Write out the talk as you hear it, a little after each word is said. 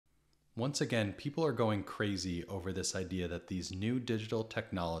Once again, people are going crazy over this idea that these new digital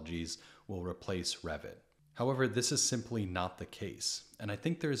technologies will replace Revit. However, this is simply not the case. And I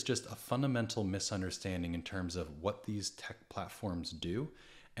think there's just a fundamental misunderstanding in terms of what these tech platforms do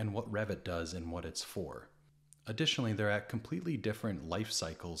and what Revit does and what it's for. Additionally, they're at completely different life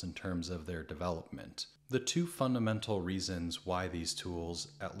cycles in terms of their development. The two fundamental reasons why these tools,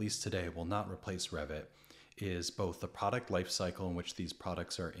 at least today, will not replace Revit is both the product life cycle in which these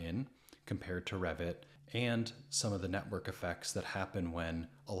products are in compared to Revit, and some of the network effects that happen when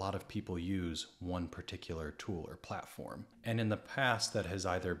a lot of people use one particular tool or platform. And in the past, that has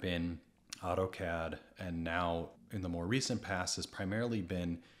either been AutoCAD, and now in the more recent past has primarily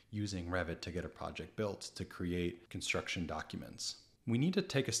been using Revit to get a project built, to create construction documents. We need to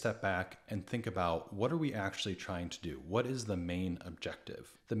take a step back and think about, what are we actually trying to do? What is the main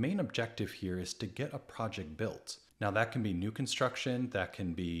objective? The main objective here is to get a project built. Now that can be new construction, that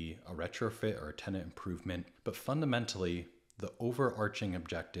can be a retrofit or a tenant improvement, but fundamentally the overarching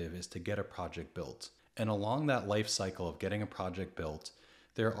objective is to get a project built. And along that life cycle of getting a project built,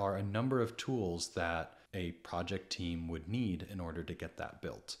 there are a number of tools that a project team would need in order to get that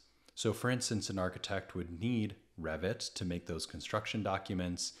built. So for instance, an architect would need Revit to make those construction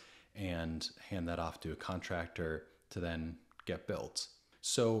documents and hand that off to a contractor to then get built.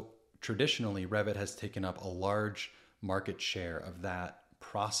 So traditionally, Revit has taken up a large market share of that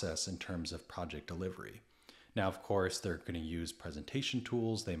process in terms of project delivery. Now, of course, they're going to use presentation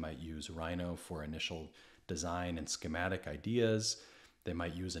tools. They might use Rhino for initial design and schematic ideas. They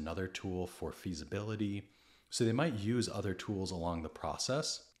might use another tool for feasibility. So they might use other tools along the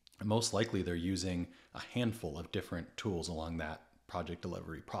process. And most likely they're using a handful of different tools along that project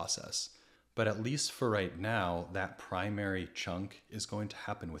delivery process. But at least for right now, that primary chunk is going to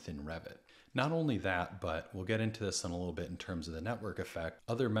happen within Revit. Not only that, but we'll get into this in a little bit in terms of the network effect.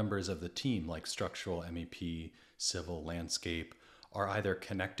 Other members of the team like structural, MEP, civil, landscape are either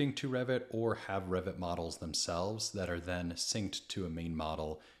connecting to Revit or have Revit models themselves that are then synced to a main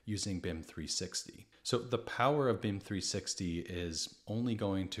model using BIM 360. So the power of BIM 360 is only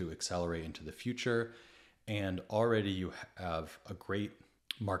going to accelerate into the future, and already you have a great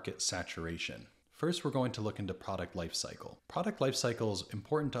market saturation. First, we're going to look into product lifecycle. Product lifecycle is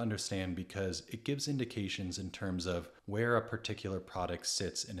important to understand because it gives indications in terms of where a particular product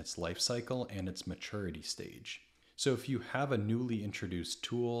sits in its life cycle and its maturity stage. So if you have a newly introduced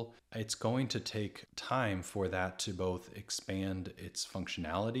tool, it's going to take time for that to both expand its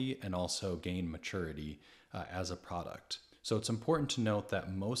functionality and also gain maturity as a product. So it's important to note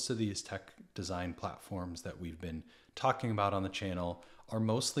that most of these tech design platforms that we've been talking about on the channel are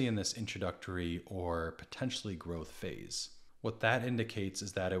mostly in this introductory or potentially growth phase. What that indicates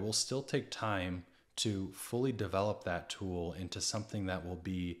is that it will still take time to fully develop that tool into something that will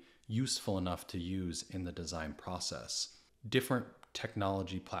be useful enough to use in the design process. Different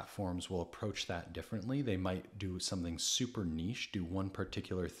technology platforms will approach that differently. They might do something super niche, do one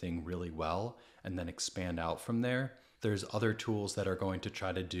particular thing really well, and then expand out from there. There's other tools that are going to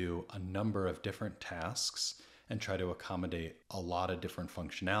try to do a number of different tasks and try to accommodate a lot of different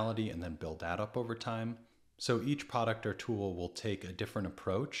functionality and then build that up over time. So each product or tool will take a different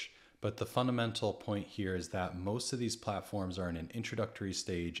approach, but the fundamental point here is that most of these platforms are in an introductory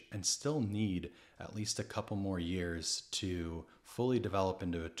stage and still need at least a couple more years to fully develop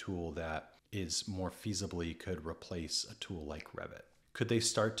into a tool that is more feasibly could replace a tool like Revit. Could they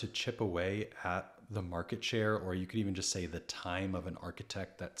start to chip away at the market share, or you could even just say the time of an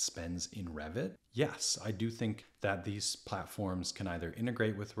architect that spends in Revit? Yes, I do think that these platforms can either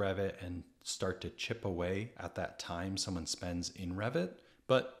integrate with Revit and start to chip away at that time someone spends in Revit,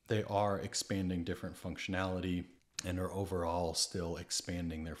 but they are expanding different functionality and are overall still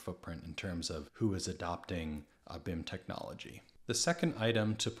expanding their footprint in terms of who is adopting BIM technology. The second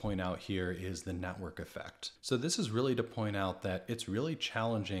item to point out here is the network effect. So this is really to point out that it's really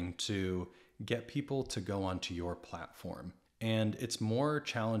challenging to get people to go onto your platform. And it's more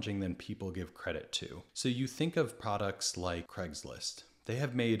challenging than people give credit to. So you think of products like Craigslist. They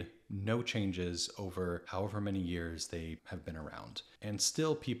have made no changes over however many years they have been around. And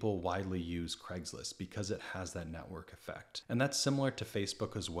still people widely use Craigslist because it has that network effect. And that's similar to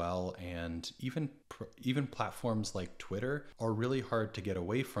Facebook as well. And even platforms like Twitter are really hard to get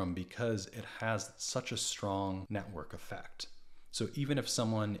away from because it has such a strong network effect. So even if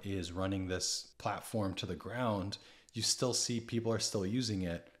someone is running this platform to the ground, you still see people are still using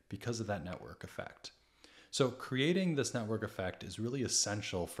it because of that network effect. So creating this network effect is really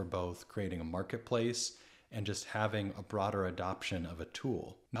essential for both creating a marketplace and just having a broader adoption of a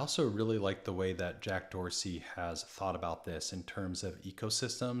tool. I also really like the way that Jack Dorsey has thought about this in terms of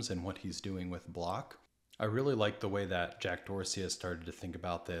ecosystems and what he's doing with Block. I really like the way that Jack Dorsey has started to think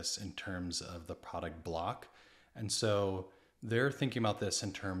about this in terms of the product Block. And so they're thinking about this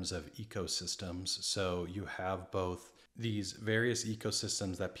in terms of ecosystems. So you have both these various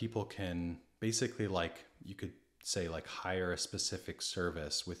ecosystems that people can basically, like, you could say, like, hire a specific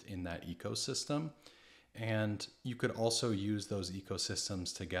service within that ecosystem. And you could also use those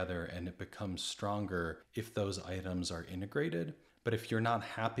ecosystems together, and it becomes stronger if those items are integrated. But if you're not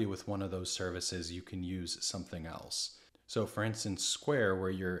happy with one of those services, you can use something else. So for instance, Square, where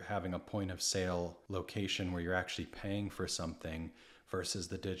you're having a point of sale location where you're actually paying for something, versus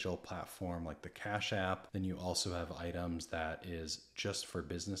the digital platform like the Cash App. Then you also have items that is just for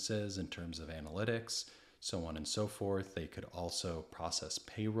businesses in terms of analytics, so on and so forth. They could also process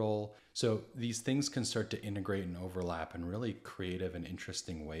payroll. So these things can start to integrate and overlap in really creative and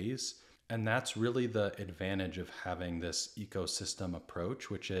interesting ways. And that's really the advantage of having this ecosystem approach,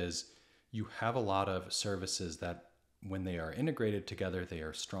 which is you have a lot of services that when they are integrated together, they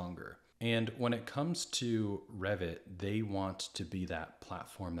are stronger. And when it comes to Revit, they want to be that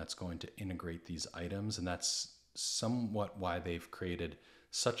platform that's going to integrate these items. And that's somewhat why they've created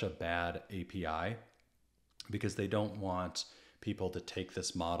such a bad API, because they don't want people to take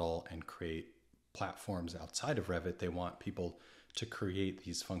this model and create platforms outside of Revit. They want people to create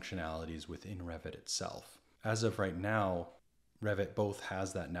these functionalities within Revit itself. As of right now, Revit both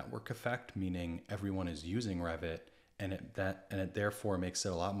has that network effect, meaning everyone is using Revit, and it therefore makes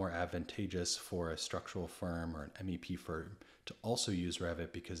it a lot more advantageous for a structural firm or an MEP firm to also use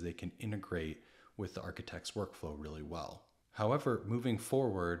Revit because they can integrate with the architect's workflow really well. However, moving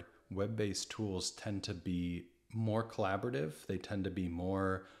forward, web-based tools tend to be more collaborative. They tend to be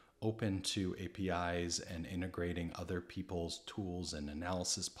more open to APIs and integrating other people's tools and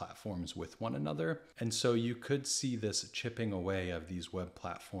analysis platforms with one another. And so you could see this chipping away of these web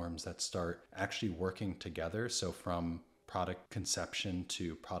platforms that start actually working together. So from product conception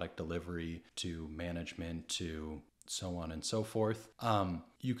to product delivery to management to so on and so forth,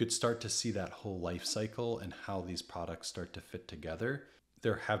 you could start to see that whole life cycle and how these products start to fit together.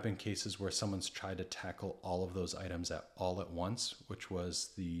 There have been cases where someone's tried to tackle all of those items all at once, which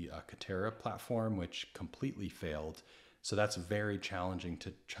was the Katera platform, which completely failed. So that's very challenging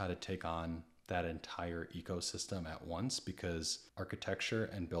to try to take on that entire ecosystem at once because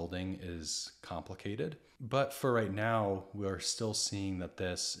architecture and building is complicated. But for right now, we're still seeing that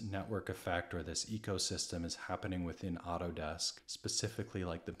this network effect or this ecosystem is happening within Autodesk, specifically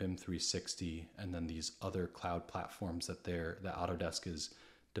like the BIM 360 and then these other cloud platforms that Autodesk is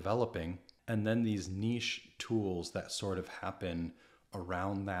developing. And then these niche tools that sort of happen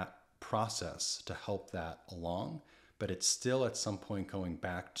around that process to help that along. But it's still at some point going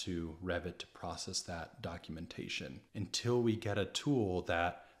back to Revit to process that documentation until we get a tool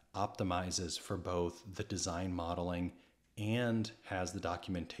that optimizes for both the design modeling and has the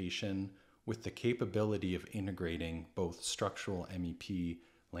documentation with the capability of integrating both structural MEP,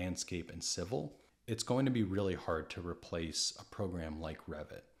 landscape, and civil. It's going to be really hard to replace a program like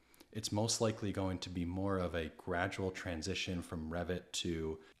Revit. It's most likely going to be more of a gradual transition from Revit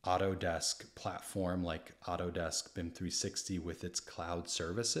to Autodesk platform like Autodesk BIM 360 with its cloud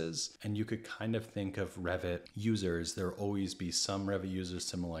services. And you could kind of think of Revit users. There'll always be some Revit users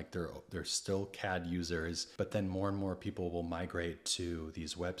similar, like they're still CAD users, but then more and more people will migrate to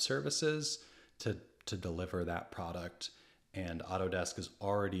these web services to deliver that product. And Autodesk is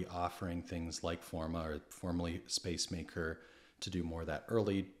already offering things like Forma, or formerly Spacemaker, to do more of that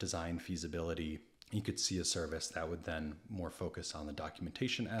early design feasibility. You could see a service that would then more focus on the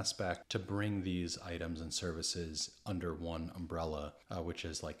documentation aspect to bring these items and services under one umbrella, which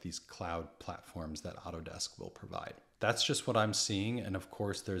is like these cloud platforms that Autodesk will provide. That's just what I'm seeing. And of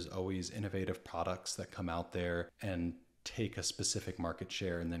course, there's always innovative products that come out there and take a specific market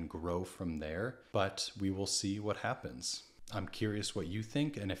share and then grow from there. But we will see what happens. I'm curious what you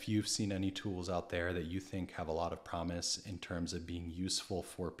think, and if you've seen any tools out there that you think have a lot of promise in terms of being useful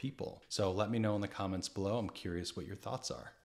for people. So let me know in the comments below. I'm curious what your thoughts are.